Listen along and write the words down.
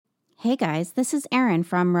Hey guys, this is Erin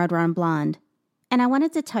from Red Run Blonde, and I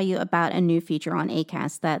wanted to tell you about a new feature on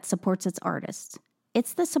Acast that supports its artists.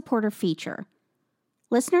 It's the supporter feature.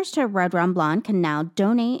 Listeners to Red Run Blonde can now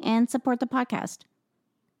donate and support the podcast.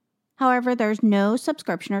 However, there's no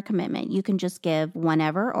subscription or commitment. You can just give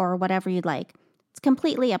whenever or whatever you'd like. It's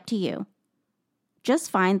completely up to you. Just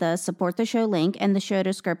find the Support the Show link in the show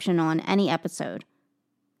description on any episode.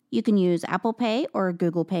 You can use Apple Pay or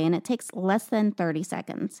Google Pay, and it takes less than 30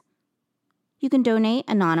 seconds. You can donate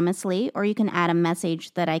anonymously, or you can add a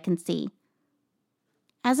message that I can see.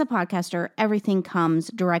 As a podcaster, everything comes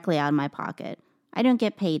directly out of my pocket. I don't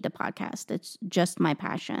get paid to podcast. It's just my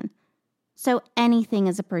passion. So anything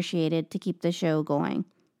is appreciated to keep the show going.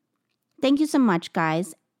 Thank you so much,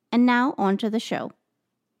 guys. And now on to the show.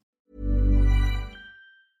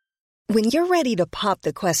 When you're ready to pop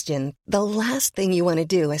the question, the last thing you want to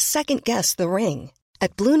do is second-guess the ring.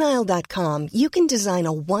 At BlueNile.com, you can design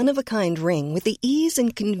a one-of-a-kind ring with the ease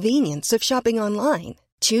and convenience of shopping online.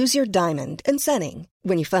 Choose your diamond and setting.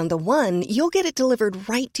 When you find the one, you'll get it delivered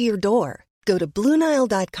right to your door. Go to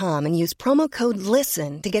BlueNile.com and use promo code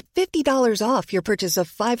LISTEN to get $50 off your purchase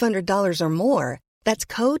of $500 or more. That's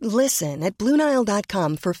code LISTEN at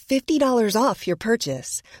BlueNile.com for $50 off your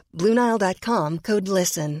purchase. BlueNile.com, code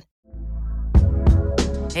LISTEN.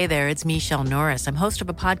 Hey there, it's Michelle Norris. I'm host of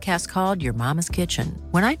a podcast called Your Mama's Kitchen.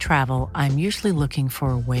 When I travel, I'm usually looking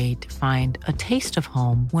for a way to find a taste of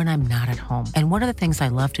home when I'm not at home. And one of the things I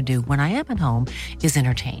love to do when I am at home is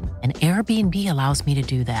entertain. And Airbnb allows me to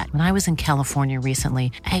do that. When I was in California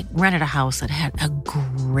recently, I rented a house that had a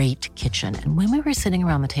great kitchen. And when we were sitting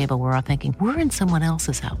around the table, we were all thinking, we're in someone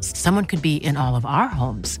else's house. Someone could be in all of our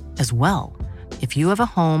homes as well. If you have a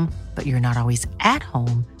home, but you're not always at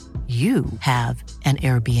home, you have an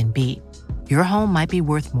Airbnb. Your home might be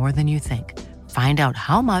worth more than you think. Find out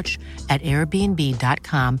how much at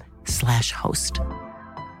airbnb.com/host.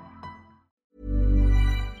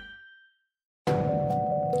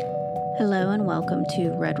 Hello and welcome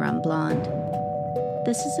to Red Run Blonde.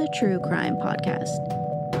 This is a true crime podcast.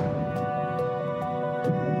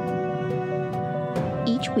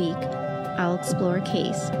 Each week, I'll explore a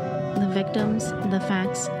case, the victims, the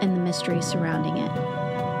facts, and the mystery surrounding it.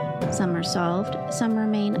 Some are solved, some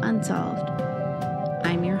remain unsolved.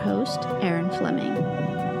 I'm your host, Erin Fleming.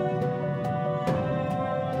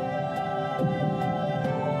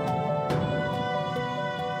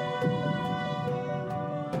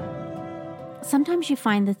 Sometimes you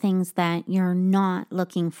find the things that you're not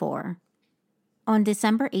looking for. On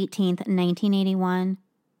December 18th, 1981,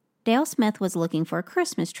 Dale Smith was looking for a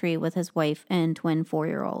Christmas tree with his wife and twin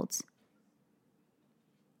 4-year-olds.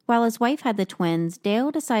 While his wife had the twins, Dale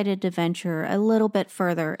decided to venture a little bit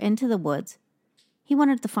further into the woods. He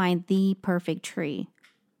wanted to find the perfect tree.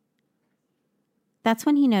 That's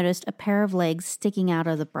when he noticed a pair of legs sticking out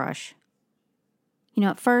of the brush.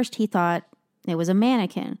 At first he thought it was a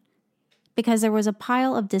mannequin, because there was a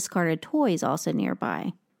pile of discarded toys also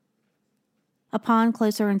nearby. Upon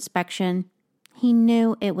closer inspection, he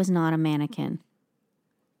knew it was not a mannequin.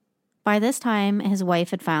 By this time, his wife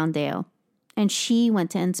had found Dale, and she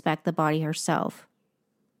went to inspect the body herself.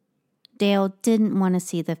 Dale didn't want to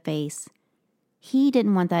see the face. He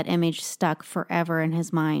didn't want that image stuck forever in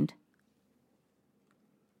his mind.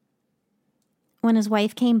 When his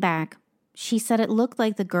wife came back, she said it looked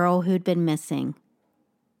like the girl who'd been missing.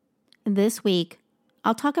 This week,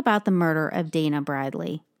 I'll talk about the murder of Dana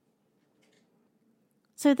Bradley.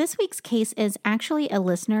 So this week's case is actually a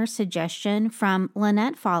listener suggestion from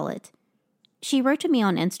Lynette Follett. She wrote to me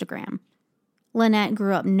on Instagram. Lynette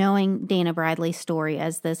grew up knowing Dana Bradley's story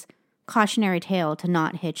as this cautionary tale to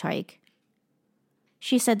not hitchhike.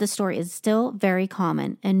 She said the story is still very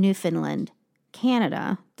common in Newfoundland,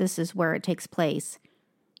 Canada. This is where it takes place,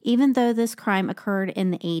 even though this crime occurred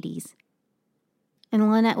in the 80s. And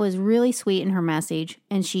Lynette was really sweet in her message,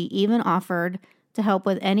 and she even offered to help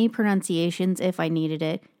with any pronunciations if I needed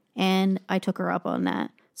it, and I took her up on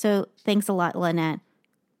that. So thanks a lot, Lynette.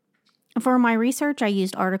 For my research, I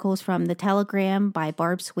used articles from The Telegram by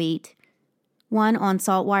Barb Sweet, one on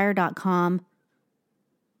saltwire.com,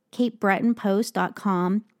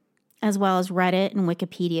 CapeBretonPost.com, as well as Reddit and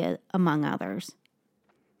Wikipedia, among others.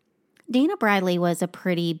 Dana Bradley was a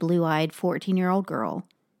pretty blue-eyed 14-year-old girl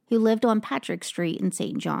who lived on Patrick Street in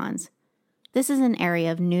St. John's. This is an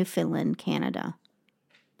area of Newfoundland, Canada.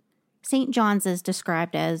 St. John's is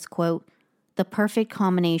described as, quote, the perfect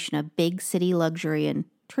combination of big city luxury and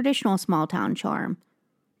traditional small-town charm.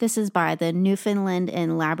 This is by the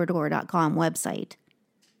NewfoundlandandLabrador.com website.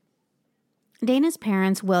 Dana's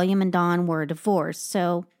parents, William and Dawn, were divorced,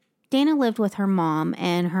 so Dana lived with her mom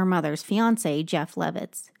and her mother's fiancé, Jeff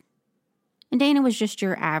Levitz. And Dana was just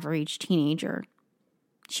your average teenager.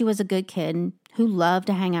 She was a good kid who loved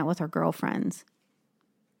to hang out with her girlfriends.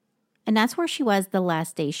 And that's where she was the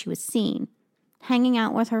last day she was seen, hanging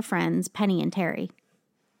out with her friends Penny and Terry.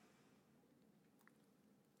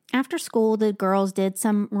 After school, the girls did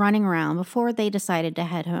some running around before they decided to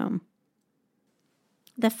head home.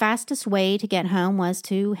 The fastest way to get home was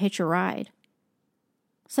to hitch a ride.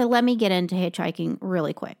 So let me get into hitchhiking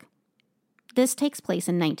really quick. This takes place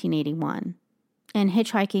in 1981, and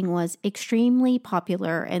hitchhiking was extremely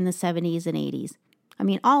popular in the 70s and 80s. I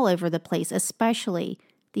mean, all over the place, especially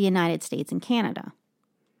the United States and Canada.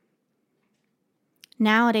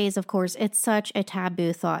 Nowadays, of course, it's such a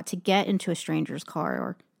taboo thought to get into a stranger's car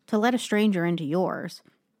or to let a stranger into yours.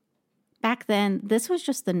 Back then, this was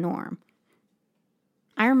just the norm.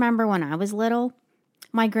 I remember when I was little,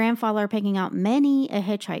 my grandfather picking out many a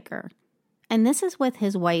hitchhiker. And this is with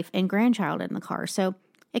his wife and grandchild in the car, so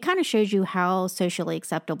it kind of shows you how socially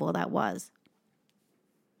acceptable that was.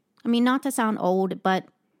 I mean, not to sound old, but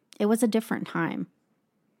it was a different time.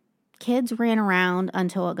 Kids ran around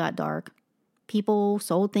until it got dark. People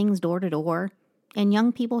sold things door to door, and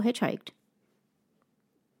young people hitchhiked.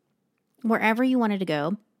 Wherever you wanted to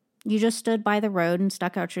go, you just stood by the road and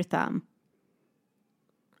stuck out your thumb.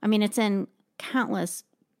 I mean, it's in countless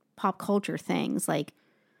pop culture things like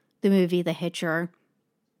the movie The Hitcher,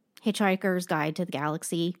 Hitchhiker's Guide to the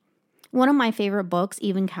Galaxy. One of my favorite books,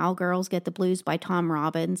 Even Cowgirls Get the Blues by Tom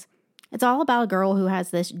Robbins. It's all about a girl who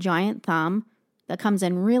has this giant thumb that comes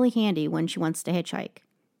in really handy when she wants to hitchhike.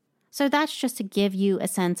 So that's just to give you a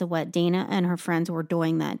sense of what Dana and her friends were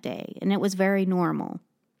doing that day, and it was very normal.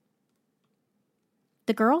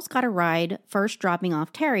 The girls got a ride, first dropping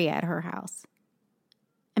off Terry at her house.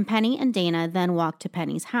 And Penny and Dana then walked to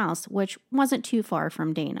Penny's house, which wasn't too far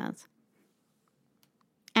from Dana's.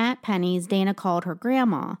 At Penny's, Dana called her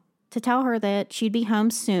grandma to tell her that she'd be home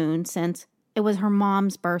soon since it was her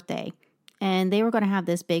mom's birthday, and they were going to have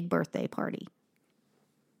this big birthday party.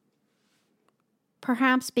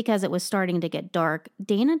 Perhaps because it was starting to get dark,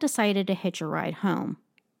 Dana decided to hitch a ride home.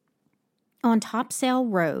 On Topsail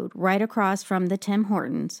Road, right across from the Tim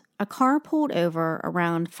Hortons, a car pulled over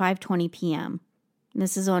around 5:20 p.m.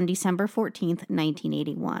 This is on December 14th,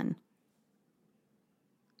 1981.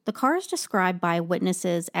 The car is described by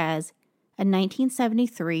witnesses as a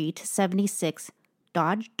 1973 to 76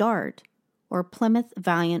 Dodge Dart or Plymouth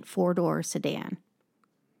Valiant four-door sedan.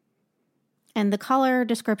 And the color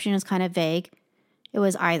description is kind of vague. It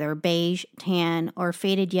was either beige, tan, or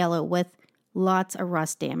faded yellow with lots of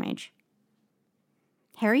rust damage.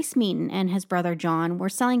 Harry Smeaton and his brother John were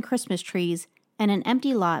selling Christmas trees in an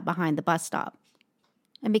empty lot behind the bus stop.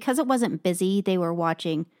 And because it wasn't busy, they were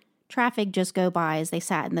watching traffic just go by as they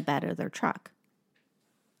sat in the bed of their truck.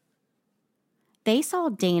 They saw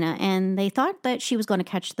Dana and they thought that she was going to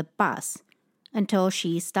catch the bus until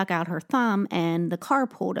she stuck out her thumb and the car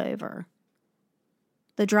pulled over.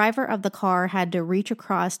 The driver of the car had to reach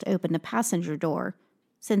across to open the passenger door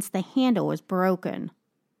since the handle was broken.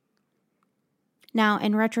 Now,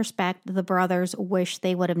 in retrospect, the brothers wish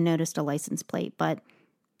they would have noticed a license plate, but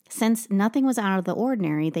since nothing was out of the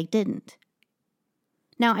ordinary, they didn't.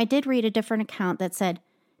 Now, I did read a different account that said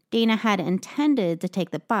Dana had intended to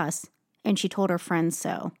take the bus, and she told her friends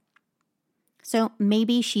so. So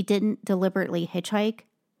maybe she didn't deliberately hitchhike,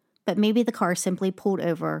 but maybe the car simply pulled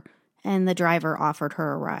over and the driver offered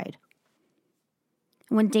her a ride.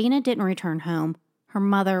 When Dana didn't return home, her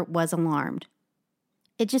mother was alarmed.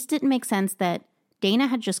 It just didn't make sense that Dana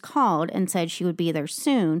had just called and said she would be there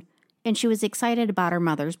soon, and she was excited about her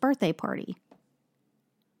mother's birthday party.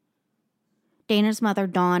 Dana's mother,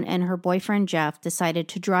 Dawn, and her boyfriend, Jeff, decided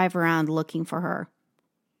to drive around looking for her.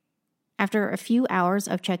 After a few hours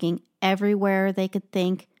of checking everywhere they could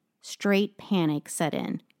think, straight panic set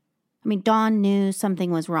in. I mean, Dawn knew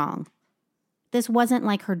something was wrong. This wasn't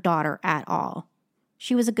like her daughter at all.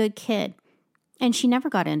 She was a good kid, and she never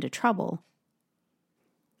got into trouble.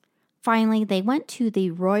 Finally, they went to the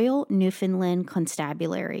Royal Newfoundland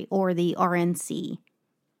Constabulary, or the RNC.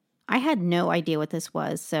 I had no idea what this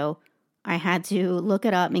was, so I had to look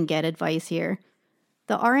it up and get advice here.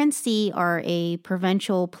 The RNC are a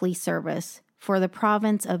provincial police service for the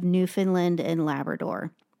province of Newfoundland and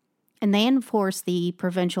Labrador, and they enforce the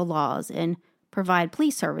provincial laws and provide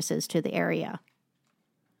police services to the area.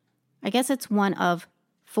 I guess it's one of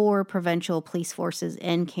 4 provincial police forces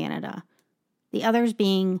in Canada, the others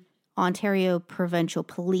being Ontario Provincial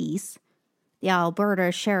Police, the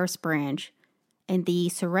Alberta Sheriff's Branch, and the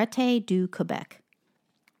Sûreté du Québec.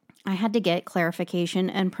 I had to get clarification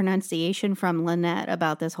and pronunciation from Lynette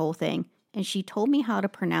about this whole thing, and she told me how to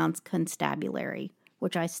pronounce constabulary,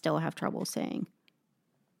 which I still have trouble saying.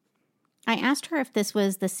 I asked her if this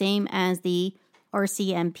was the same as the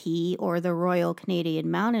RCMP or the Royal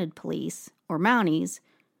Canadian Mounted Police, or Mounties,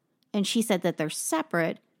 and she said that they're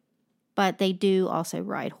separate, but they do also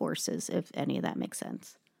ride horses, if any of that makes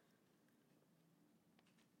sense.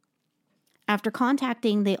 After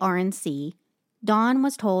contacting the RNC, Dawn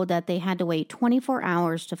was told that they had to wait 24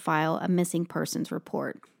 hours to file a missing persons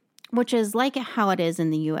report, which is like how it is in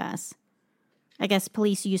the U.S. I guess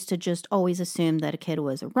police used to just always assume that a kid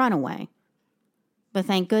was a runaway. But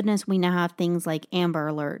thank goodness we now have things like Amber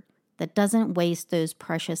Alert that doesn't waste those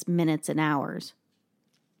precious minutes and hours.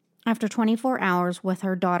 After 24 hours with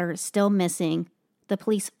her daughter still missing, the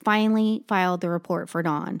police finally filed the report for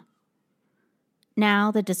Dawn. Now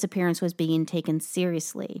the disappearance was being taken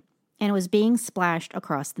seriously, and it was being splashed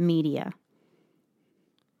across the media.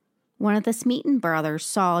 One of the Smeaton brothers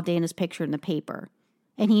saw Dana's picture in the paper,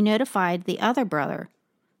 and he notified the other brother,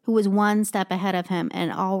 who was one step ahead of him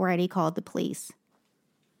and already called the police.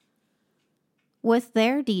 With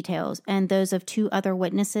their details and those of 2 other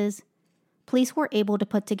witnesses, police were able to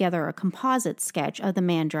put together a composite sketch of the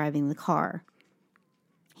man driving the car.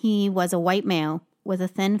 He was a white male with a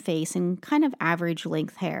thin face and kind of average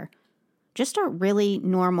length hair. Just a really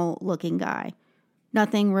normal looking guy.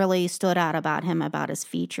 Nothing really stood out about him about his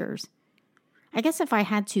features. I guess if I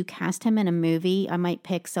had to cast him in a movie, I might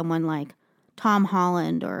pick someone like Tom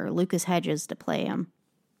Holland or Lucas Hedges to play him.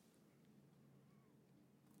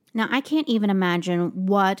 Now, I can't even imagine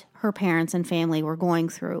what her parents and family were going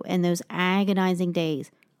through in those agonizing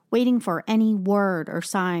days, waiting for any word or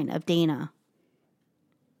sign of Dana.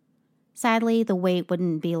 Sadly, the wait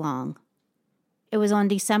wouldn't be long. It was on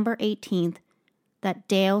December 18th that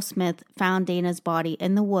Dale Smith found Dana's body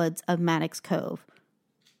in the woods of Maddox Cove.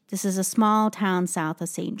 This is a small town south of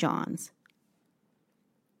St. John's.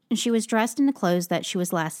 And she was dressed in the clothes that she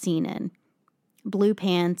was last seen in: blue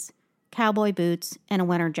pants, cowboy boots, and a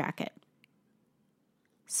winter jacket.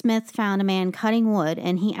 Smith found a man cutting wood,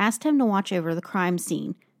 and he asked him to watch over the crime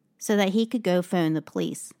scene so that he could go phone the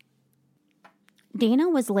police. Dana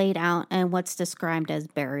was laid out in what's described as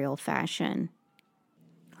burial fashion.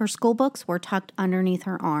 Her school books were tucked underneath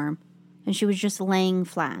her arm, and she was just laying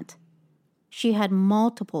flat. She had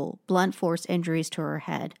multiple blunt force injuries to her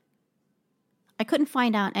head. I couldn't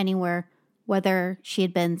find out anywhere whether she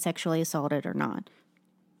had been sexually assaulted or not.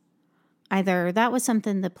 Either that was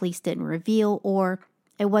something the police didn't reveal, or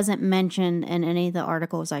it wasn't mentioned in any of the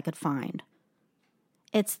articles I could find.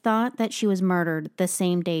 It's thought that she was murdered the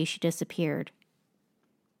same day she disappeared.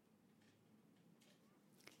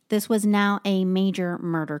 This was now a major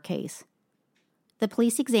murder case. The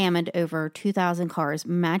police examined over 2,000 cars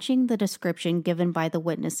matching the description given by the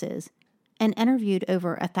witnesses and interviewed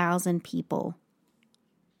over 1,000 people.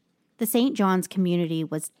 The St. John's community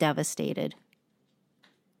was devastated.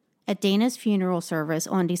 At Dana's funeral service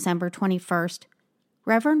on December 21st,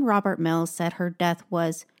 Reverend Robert Mills said her death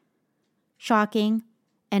was shocking,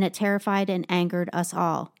 and it terrified and angered us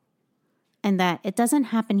all, and that it doesn't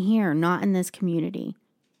happen here, not in this community.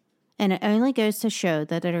 And it only goes to show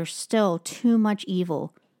that there's still too much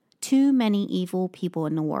evil, too many evil people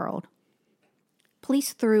in the world.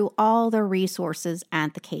 Police threw all their resources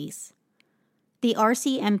at the case. The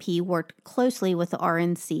RCMP worked closely with the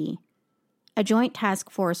RNC. A joint task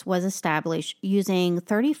force was established using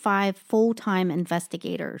 35 full-time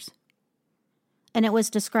investigators. And it was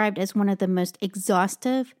described as one of the most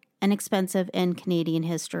exhaustive and expensive in Canadian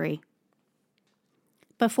history.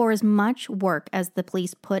 But for as much work as the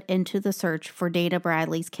police put into the search for Dana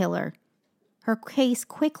Bradley's killer, her case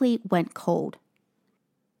quickly went cold.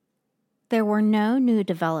 There were no new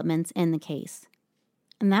developments in the case,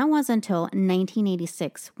 and that was until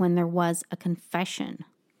 1986 when there was a confession.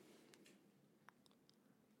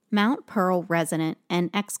 Mount Pearl resident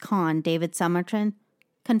and ex-con David Somerton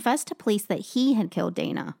confessed to police that he had killed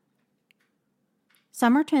Dana.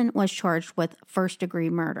 Somerton was charged with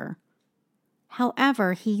first-degree murder.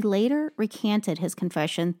 However, he later recanted his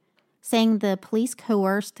confession, saying the police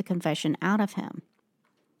coerced the confession out of him.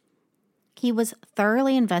 He was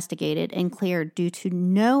thoroughly investigated and cleared due to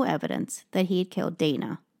no evidence that he had killed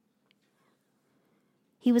Dana.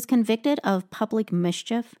 He was convicted of public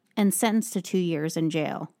mischief and sentenced to 2 years in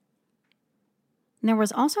jail. And there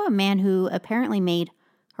was also a man who apparently made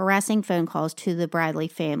harassing phone calls to the Bradley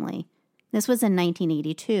family. This was in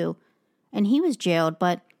 1982, and he was jailed,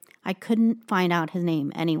 but I couldn't find out his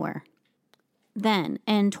name anywhere. Then,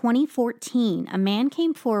 in 2014, a man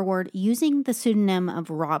came forward using the pseudonym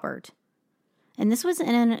of Robert. And this was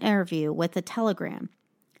in an interview with the Telegram,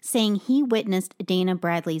 saying he witnessed Dana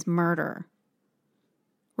Bradley's murder.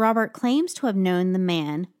 Robert claims to have known the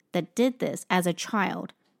man that did this as a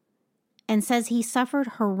child and says he suffered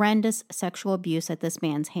horrendous sexual abuse at this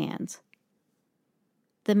man's hands.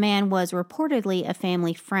 The man was reportedly a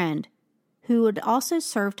family friend who would also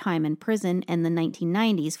serve time in prison in the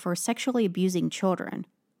 1990s for sexually abusing children.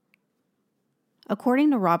 According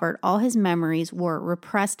to Robert, all his memories were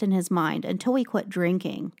repressed in his mind until he quit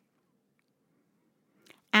drinking.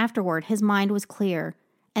 Afterward, his mind was clear,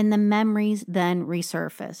 and the memories then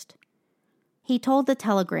resurfaced. He told the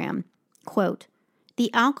Telegram, quote,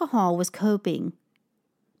 "The alcohol was coping,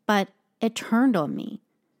 but it turned on me.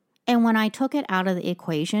 And when I took it out of the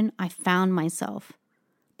equation, I found myself.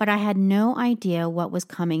 But I had no idea what was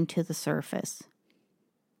coming to the surface."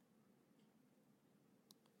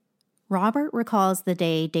 Robert recalls the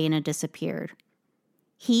day Dana disappeared.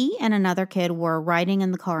 He and another kid were riding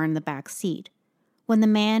in the car in the back seat when the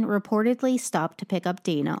man reportedly stopped to pick up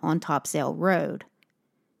Dana on Topsail Road.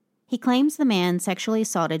 He claims the man sexually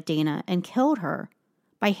assaulted Dana and killed her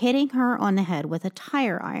by hitting her on the head with a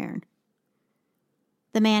tire iron.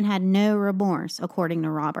 The man had no remorse, according to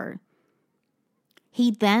Robert. He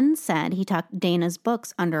then said he tucked Dana's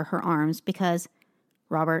books under her arms because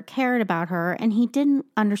Robert cared about her and he didn't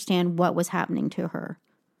understand what was happening to her.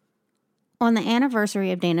 On the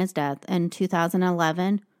anniversary of Dana's death in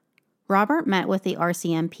 2011, Robert met with the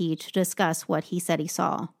RCMP to discuss what he said he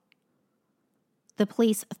saw. The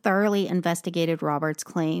police thoroughly investigated Robert's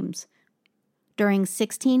claims. During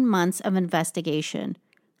 16 months of investigation,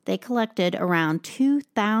 they collected around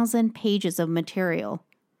 2,000 pages of material,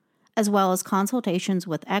 as well as consultations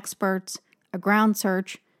with experts, a ground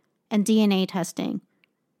search, and DNA testing.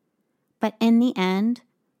 But in the end,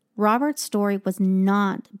 Robert's story was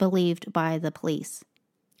not believed by the police.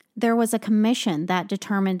 There was a commission that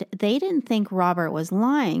determined they didn't think Robert was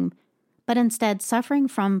lying, but instead suffering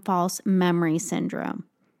from false memory syndrome.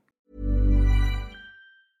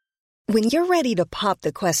 When you're ready to pop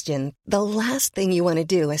the question, the last thing you want to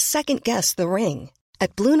do is second-guess the ring.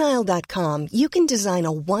 At BlueNile.com, you can design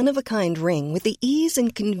a one-of-a-kind ring with the ease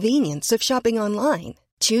and convenience of shopping online.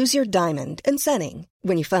 Choose your diamond and setting.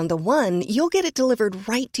 When you find the one, you'll get it delivered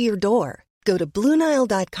right to your door. Go to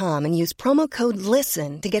BlueNile.com and use promo code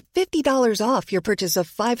LISTEN to get $50 off your purchase of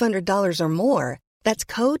 $500 or more. That's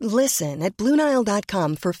code LISTEN at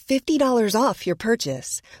BlueNile.com for $50 off your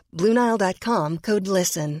purchase. BlueNile.com, code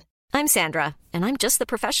LISTEN. I'm Sandra, and I'm just the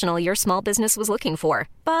professional your small business was looking for.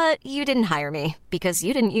 But you didn't hire me because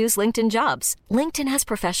you didn't use LinkedIn Jobs. LinkedIn has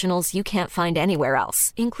professionals you can't find anywhere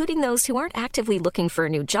else, including those who aren't actively looking for a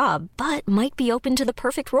new job, but might be open to the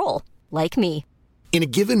perfect role, like me. In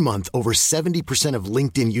a given month, over 70% of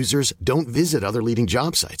LinkedIn users don't visit other leading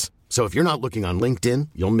job sites. So if you're not looking on LinkedIn,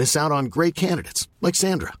 you'll miss out on great candidates like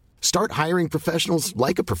Sandra. Start hiring professionals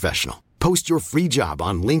like a professional. Post your free job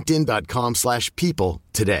on linkedin.com/people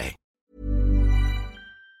today.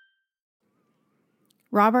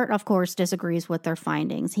 Robert, of course, disagrees with their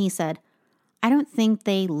findings. He said, "I don't think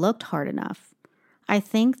they looked hard enough. I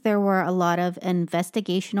think there were a lot of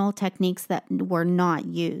investigational techniques that were not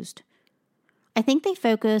used. I think they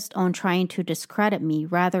focused on trying to discredit me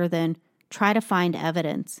rather than try to find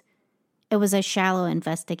evidence. It was a shallow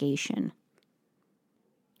investigation."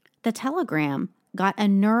 The Telegram got a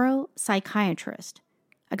neuropsychiatrist,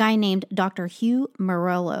 a guy named Dr. Hugh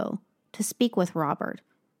Morello, to speak with Robert.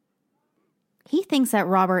 He thinks that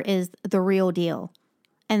Robert is the real deal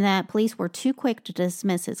and that police were too quick to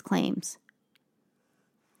dismiss his claims.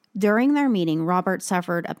 During their meeting, Robert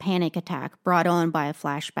suffered a panic attack brought on by a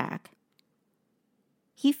flashback.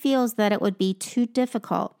 He feels that it would be too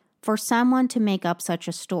difficult for someone to make up such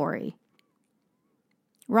a story.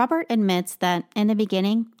 Robert admits that in the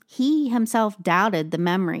beginning, he himself doubted the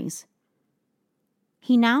memories.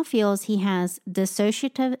 He now feels he has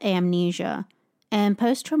dissociative amnesia and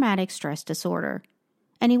post-traumatic stress disorder,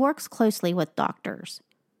 and he works closely with doctors.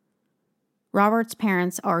 Robert's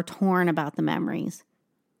parents are torn about the memories.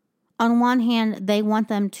 On one hand, they want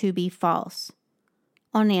them to be false.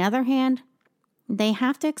 On the other hand, they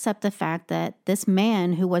have to accept the fact that this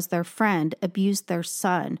man who was their friend abused their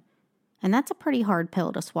son, and that's a pretty hard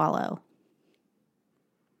pill to swallow.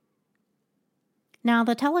 Now,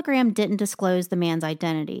 the Telegram didn't disclose the man's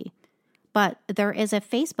identity, but there is a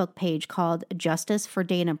Facebook page called Justice for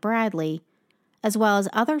Dana Bradley, as well as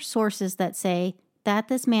other sources that say that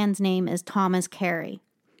this man's name is Thomas Carey.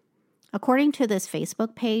 According to this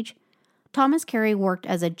Facebook page, Thomas Carey worked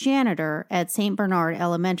as a janitor at St. Bernard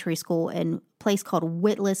Elementary School in a place called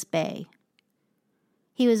Witless Bay.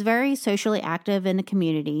 He was very socially active in the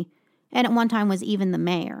community, and at one time was even the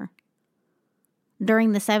mayor.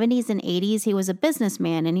 During the 70s and 80s, he was a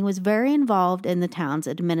businessman and he was very involved in the town's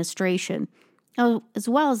administration, as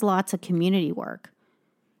well as lots of community work.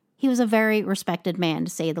 He was a very respected man,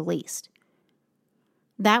 to say the least.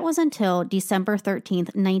 That was until December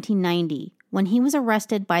 13th, 1990, when he was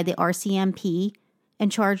arrested by the RCMP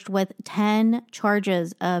and charged with 10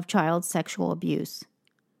 charges of child sexual abuse.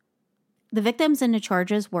 The victims in the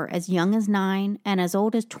charges were as young as 9 and as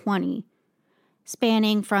old as 20,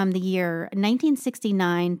 spanning from the year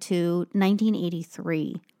 1969 to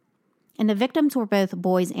 1983. And the victims were both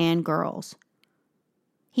boys and girls.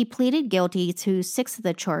 He pleaded guilty to 6 of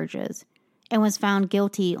the charges and was found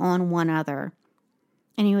guilty on 1 other.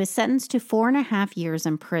 And he was sentenced to 4.5 years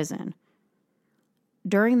in prison.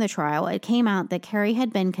 During the trial, it came out that Carey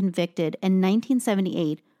had been convicted in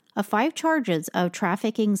 1978 of 5 charges of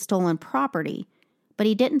trafficking stolen property, but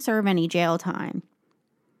he didn't serve any jail time.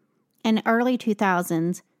 In early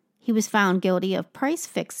 2000s, he was found guilty of price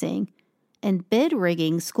fixing and bid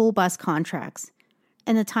rigging school bus contracts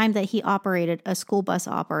in the time that he operated a school bus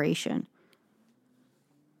operation.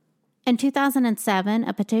 In 2007,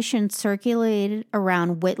 a petition circulated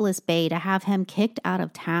around Witless Bay to have him kicked out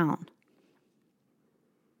of town.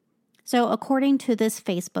 So according to this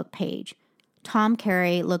Facebook page, Tom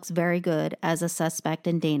Carey looks very good as a suspect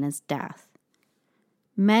in Dana's death.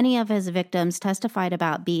 Many of his victims testified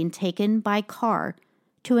about being taken by car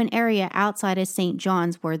to an area outside of St.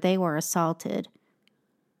 John's where they were assaulted.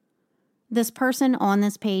 This person on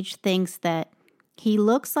this page thinks that he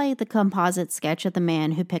looks like the composite sketch of the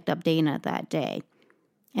man who picked up Dana that day.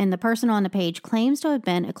 And the person on the page claims to have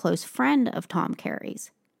been a close friend of Tom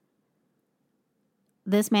Carey's.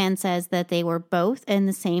 This man says that they were both in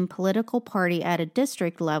the same political party at a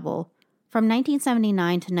district level from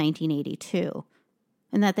 1979 to 1982,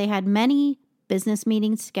 and that they had many business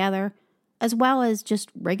meetings together, as well as just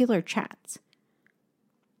regular chats.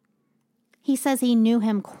 He says he knew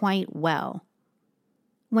him quite well.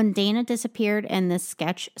 When Dana disappeared and this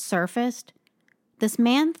sketch surfaced, this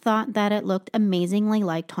man thought that it looked amazingly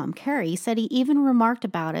like Tom Carey. He said he even remarked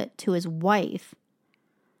about it to his wife.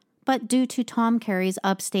 But due to Tom Carey's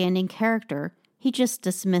upstanding character, he just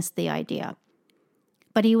dismissed the idea.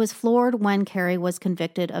 But he was floored when Carey was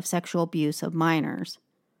convicted of sexual abuse of minors.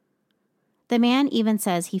 The man even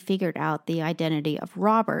says he figured out the identity of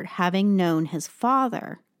Robert, having known his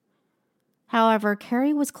father. However,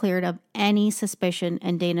 Carey was cleared of any suspicion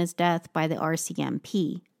in Dana's death by the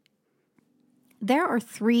RCMP. There are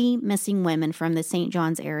 3 missing women from the St.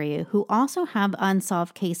 John's area who also have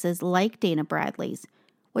unsolved cases like Dana Bradley's,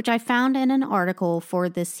 which I found in an article for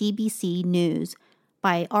the CBC News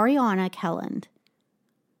by Ariana Kelland.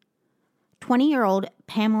 20-year-old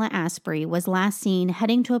Pamela Asprey was last seen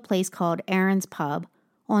heading to a place called Aaron's Pub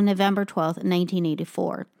on November 12,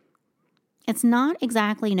 1984. It's not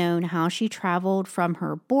exactly known how she traveled from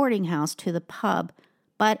her boarding house to the pub,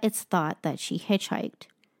 but it's thought that she hitchhiked.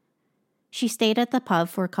 She stayed at the pub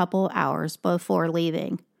for a couple hours before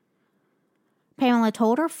leaving. Pamela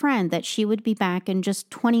told her friend that she would be back in just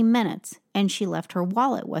 20 minutes, and she left her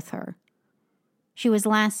wallet with her. She was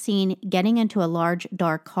last seen getting into a large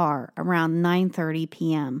dark car around 9:30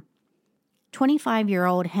 p.m.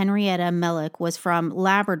 25-year-old Henrietta Millick was from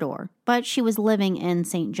Labrador, but she was living in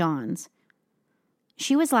St. John's.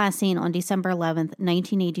 She was last seen on December 11,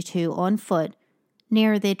 1982, on foot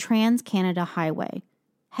near the Trans-Canada Highway,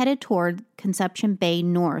 headed toward Conception Bay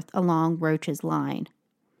North along Roach's Line.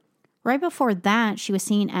 Right before that, she was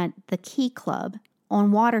seen at the Key Club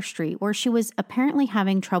on Water Street, where she was apparently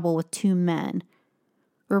having trouble with 2 men.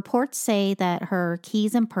 Reports say that her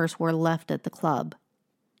keys and purse were left at the club.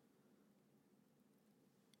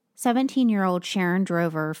 17-year-old Sharon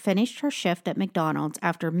Drover finished her shift at McDonald's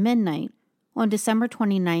after midnight on December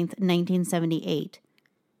 29, 1978,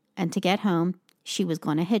 and to get home, she was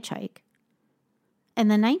going to hitchhike. In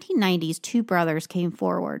the 1990s, 2 brothers came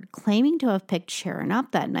forward, claiming to have picked Sharon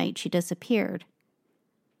up that night she disappeared.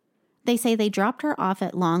 They say they dropped her off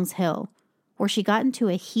at Longs Hill, where she got into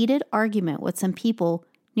a heated argument with some people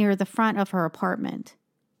near the front of her apartment.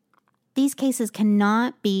 These cases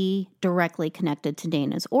cannot be directly connected to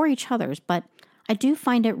Dana's or each other's, but I do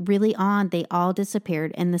find it really odd they all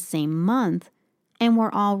disappeared in the same month and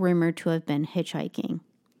were all rumored to have been hitchhiking.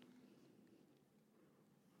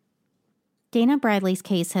 Dana Bradley's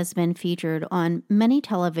case has been featured on many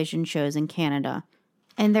television shows in Canada,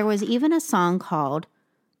 and there was even a song called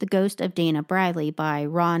The Ghost of Dana Bradley by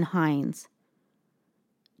Ron Hynes.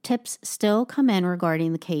 Tips still come in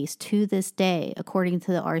regarding the case to this day, according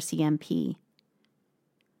to the RCMP.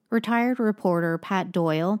 Retired reporter Pat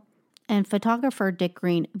Doyle and photographer Dick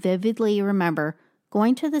Green vividly remember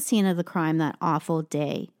going to the scene of the crime that awful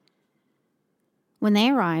day. When they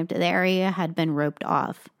arrived, the area had been roped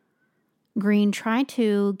off. Green tried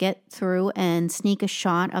to get through and sneak a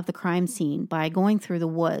shot of the crime scene by going through the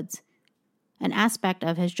woods, an aspect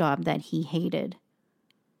of his job that he hated.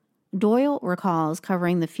 Doyle recalls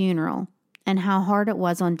covering the funeral and how hard it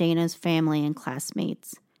was on Dana's family and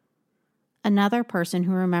classmates. Another person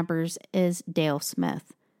who remembers is Dale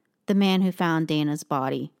Smith, the man who found Dana's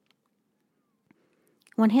body.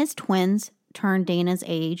 When his twins turned Dana's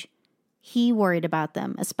age, he worried about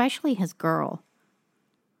them, especially his girl.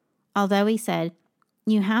 Although he said,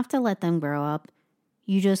 "You have to let them grow up.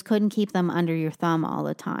 You just couldn't keep them under your thumb all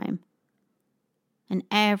the time." And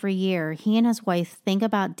every year, he and his wife think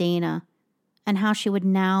about Dana and how she would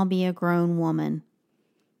now be a grown woman.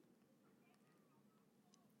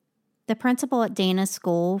 The principal at Dana's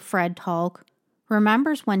school, Fred Talk,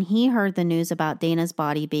 remembers when he heard the news about Dana's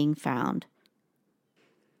body being found.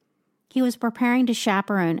 He was preparing to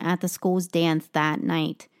chaperone at the school's dance that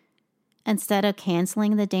night. Instead of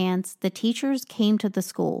canceling the dance, the teachers came to the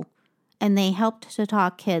school and they helped to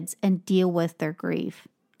talk kids and deal with their grief.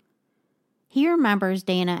 He remembers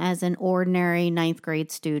Dana as an ordinary 9th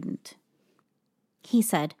grade student. He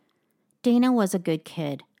said, "Dana was a good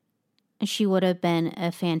kid, and she would have been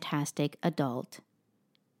a fantastic adult."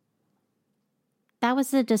 That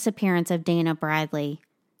was the disappearance of Dana Bradley.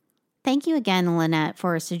 Thank you again, Lynette,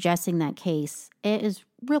 for suggesting that case. It is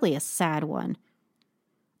really a sad one.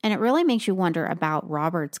 And it really makes you wonder about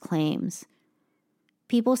Robert's claims.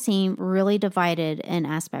 People seem really divided in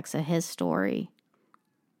aspects of his story.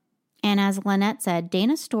 And as Lynette said,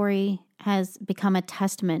 Dana's story has become a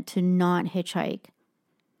testament to not hitchhike.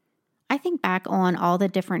 I think back on all the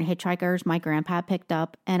different hitchhikers my grandpa picked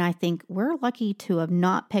up, and I think we're lucky to have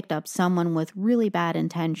not picked up someone with really bad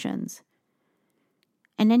intentions.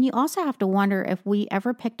 And then you also have to wonder if we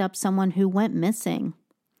ever picked up someone who went missing.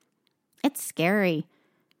 It's scary.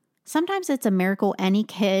 Sometimes it's a miracle any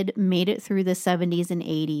kid made it through the 70s and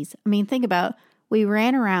 80s. I mean, think about, we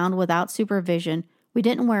ran around without supervision. We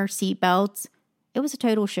didn't wear seatbelts. It was a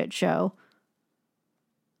total shit show.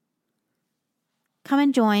 Come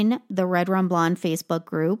and join the Red Rum Blonde Facebook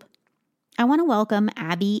group. I want to welcome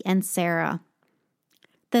Abby and Sarah.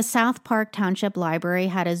 The South Park Township Library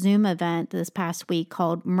had a Zoom event this past week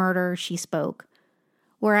called Murder, She Spoke,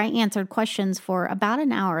 where I answered questions for about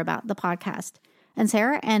an hour about the podcast, and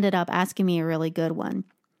Sarah ended up asking me a really good one.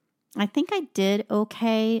 I think I did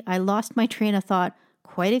okay. I lost my train of thought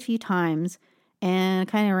quite a few times and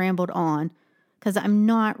kind of rambled on because I'm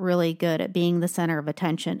not really good at being the center of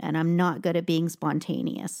attention and I'm not good at being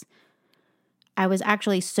spontaneous. I was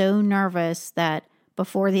actually so nervous that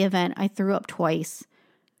before the event I threw up twice.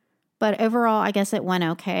 But overall, I guess it went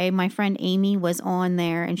okay. My friend Amy was on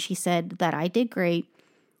there and she said that I did great.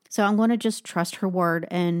 So I'm going to just trust her word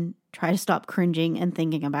and try to stop cringing and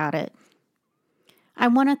thinking about it. I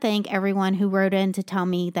want to thank everyone who wrote in to tell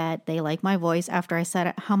me that they like my voice after I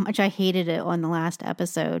said how much I hated it on the last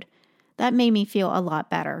episode. That made me feel a lot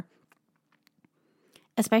better.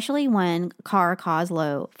 Especially when Cara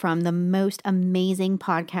Coslow from the most amazing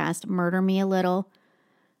podcast, Murder Me a Little,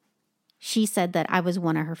 she said that I was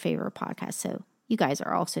one of her favorite podcasts, so you guys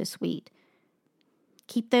are all so sweet.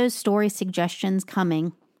 Keep those story suggestions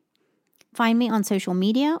coming. Find me on social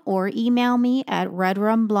media or email me at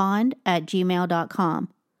redrumblonde@gmail.com.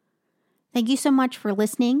 Thank you so much for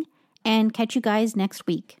listening, and catch you guys next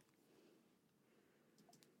week.